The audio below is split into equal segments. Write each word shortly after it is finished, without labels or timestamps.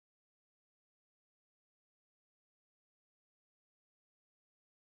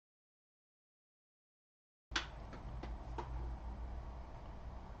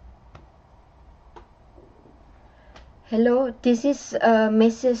Hello, this is a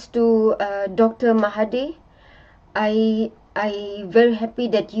message to Dr. Mahadi. I very happy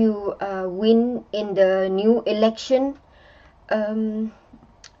that you win in the new election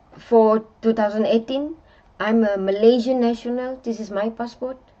for 2018. I'm a Malaysian national. This is my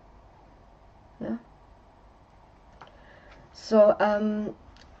passport. Yeah. So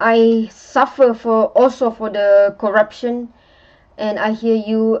I suffer also for the corruption, and I hear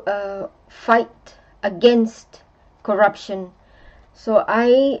you fight against corruption. So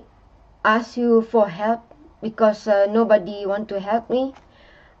I ask you for help because nobody want to help me.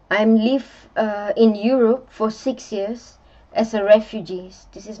 I'm live in Europe for 6 years as a refugee.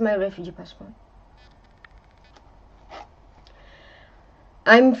 This is my refugee passport.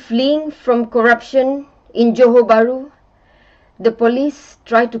 I'm fleeing from corruption in Johor Bahru. The police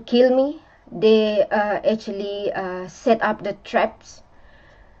try to kill me. They actually set up the traps,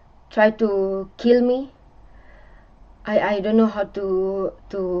 try to kill me. I don't know how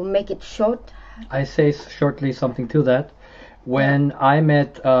to make it short. I say shortly something to that. When I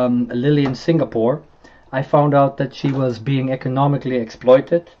met Lily in Singapore, I found out that she was being economically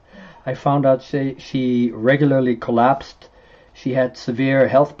exploited. I found out she regularly collapsed. She had severe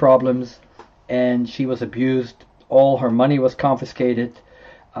health problems and she was abused. All her money was confiscated.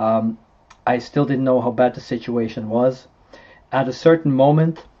 I still didn't know how bad the situation was. At a certain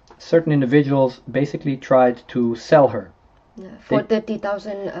moment, certain individuals basically tried to sell her. Yeah, for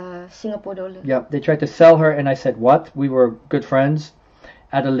 30,000 Singapore dollars. Yeah, they tried to sell her and I said, what? We were good friends.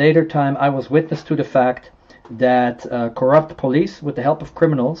 At a later time, I was witness to the fact that corrupt police, with the help of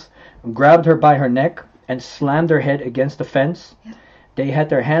criminals, grabbed her by her neck and slammed her head against the fence. Yeah. They had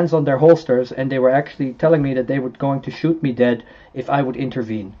their hands on their holsters and they were actually telling me that they were going to shoot me dead if I would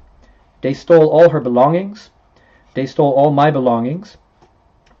intervene. They stole all her belongings. They stole all my belongings.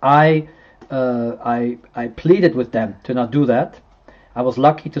 I pleaded with them to not do that. I was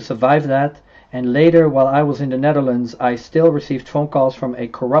lucky to survive that, and later, while I was in the Netherlands, I still received phone calls from a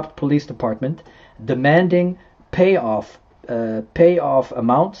corrupt police department demanding payoff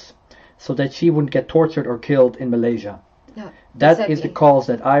amounts so that she wouldn't get tortured or killed in Malaysia. Yeah, that exactly. is the calls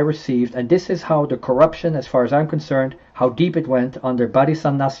that I received, and this is how the corruption, as far as I'm concerned, how deep it went under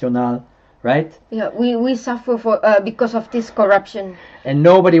Barisan Nasional. Right? Yeah, we suffer for because of this corruption. And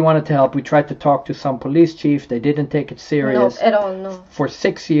nobody wanted to help. We tried to talk to some police chief. They didn't take it serious. No, at all, no. For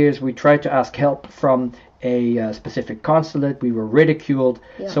 6 years, we tried to ask help from a specific consulate. We were ridiculed.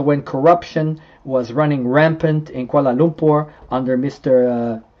 Yeah. So when corruption was running rampant in Kuala Lumpur under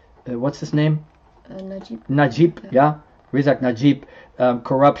Mr. What's his name? Najib, yeah. Rizak Najib.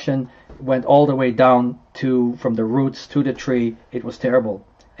 Corruption went all the way down from the roots to the tree. It was terrible.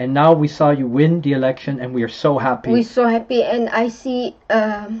 And now we saw you win the election and we are so happy. We're so happy, and I see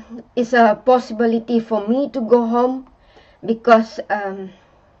it's a possibility for me to go home because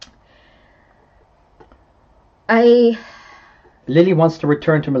Lily wants to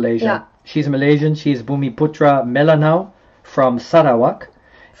return to Malaysia. Yeah. She's Malaysian. She's Bumiputra Melanau from Sarawak.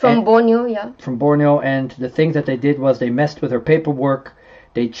 From Borneo, yeah. From Borneo, and the thing that they did was they messed with her paperwork.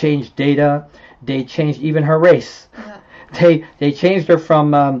 They changed data. They changed even her race. Yeah. They changed her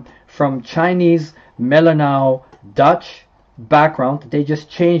from Chinese, Melanau, Dutch background. They just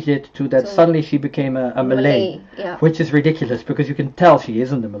changed it to that suddenly she became a Malay, yeah. Which is ridiculous because you can tell she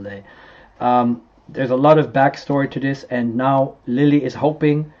isn't a Malay. There's a lot of backstory to this, and now Lily is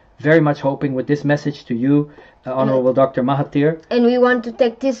hoping, very much hoping, with this message to you, Honorable Dr. Mahathir. And we want to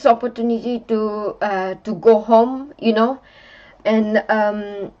take this opportunity to go home, you know, and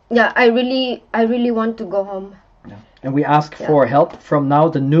yeah, I really want to go home. Yeah. And we ask for help from now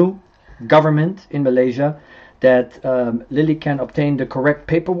the new government in Malaysia, that Lily can obtain the correct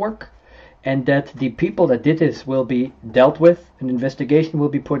paperwork and that the people that did this will be dealt with. An investigation will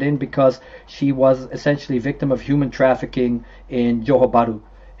be put in because she was essentially a victim of human trafficking in Johor Bahru.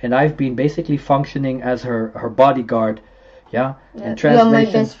 And I've been basically functioning as her bodyguard. Yeah? In translation, you're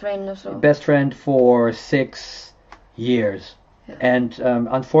my best friend also. Best friend for 6 years. Yeah. And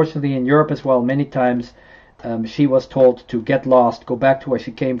unfortunately in Europe as well, many times she was told to get lost, go back to where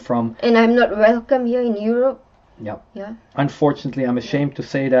she came from. And I'm not welcome here in Europe. Yeah. Yeah. Unfortunately, I'm ashamed to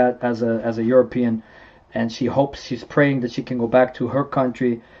say that as a European, and she's praying that she can go back to her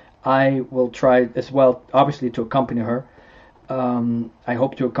country. I will try as well, obviously, to accompany her. I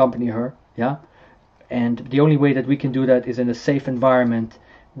hope to accompany her. Yeah. And the only way that we can do that is in a safe environment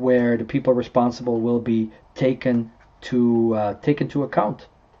where the people responsible will be taken to account.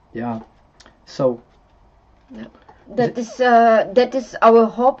 Yeah. So. Yeah. That is our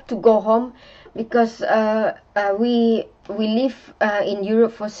hope to go home, because we live in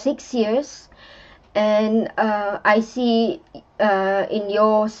Europe for 6 years, And I see in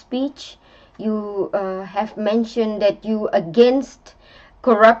your speech you have mentioned that you against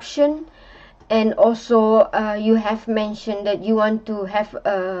corruption, and also you have mentioned that you want to have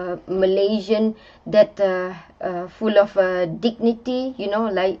a Malaysian that full of dignity, you know,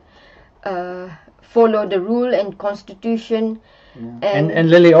 like follow the rule and constitution. Yeah. And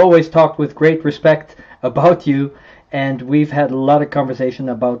Lily always talked with great respect about you, and we've had a lot of conversation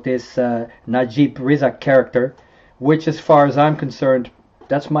about this Najib Rizak character, which, as far as I'm concerned,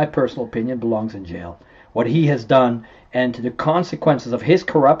 that's my personal opinion, belongs in jail. What he has done and the consequences of his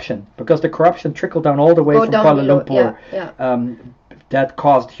corruption, because the corruption trickled down all the way from Kuala Lumpur, that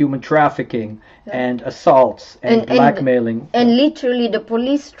caused human trafficking and assaults and blackmailing. And literally the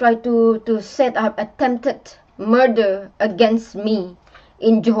police tried to set up attempted murder against me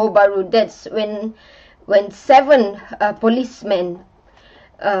in Johor Bahru. That's when 7 policemen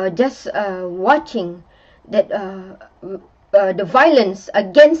just watching that the violence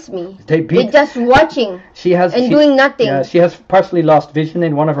against me. They just watching doing nothing. Yeah, she has partially lost vision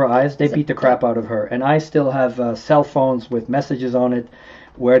in one of her eyes. They beat the crap out of her. And I still have cell phones with messages on it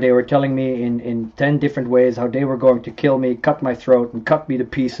where they were telling me in 10 different ways how they were going to kill me, cut my throat, and cut me to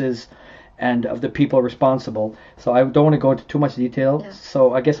pieces, and of the people responsible. So I don't want to go into too much detail. Yeah.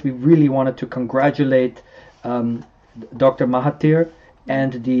 So I guess we really wanted to congratulate Dr. Mahathir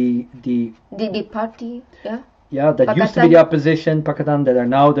and the party, that Pakatan used to be the opposition, Pakatan, that are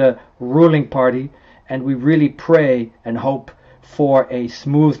now the ruling party, and we really pray and hope for a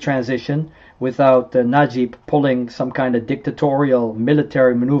smooth transition without Najib pulling some kind of dictatorial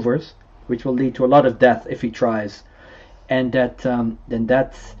military maneuvers, which will lead to a lot of death if he tries, and that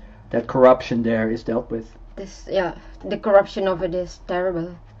that corruption there is dealt with. The corruption over this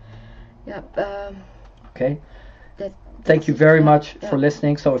terrible. Okay. Thank you very much for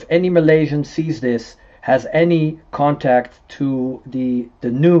listening. So if any Malaysian sees this, has any contact to the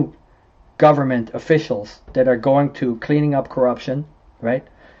new government officials that are going to cleaning up corruption, right?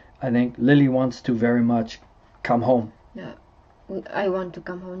 I think Lily wants to very much come home. Yeah, I want to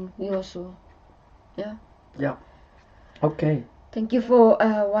come home. You also. Yeah. Yeah. Okay. Thank you for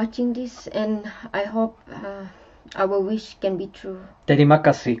watching this, and I hope our wish can be true. Terima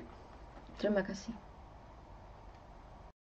kasih. Terima kasih.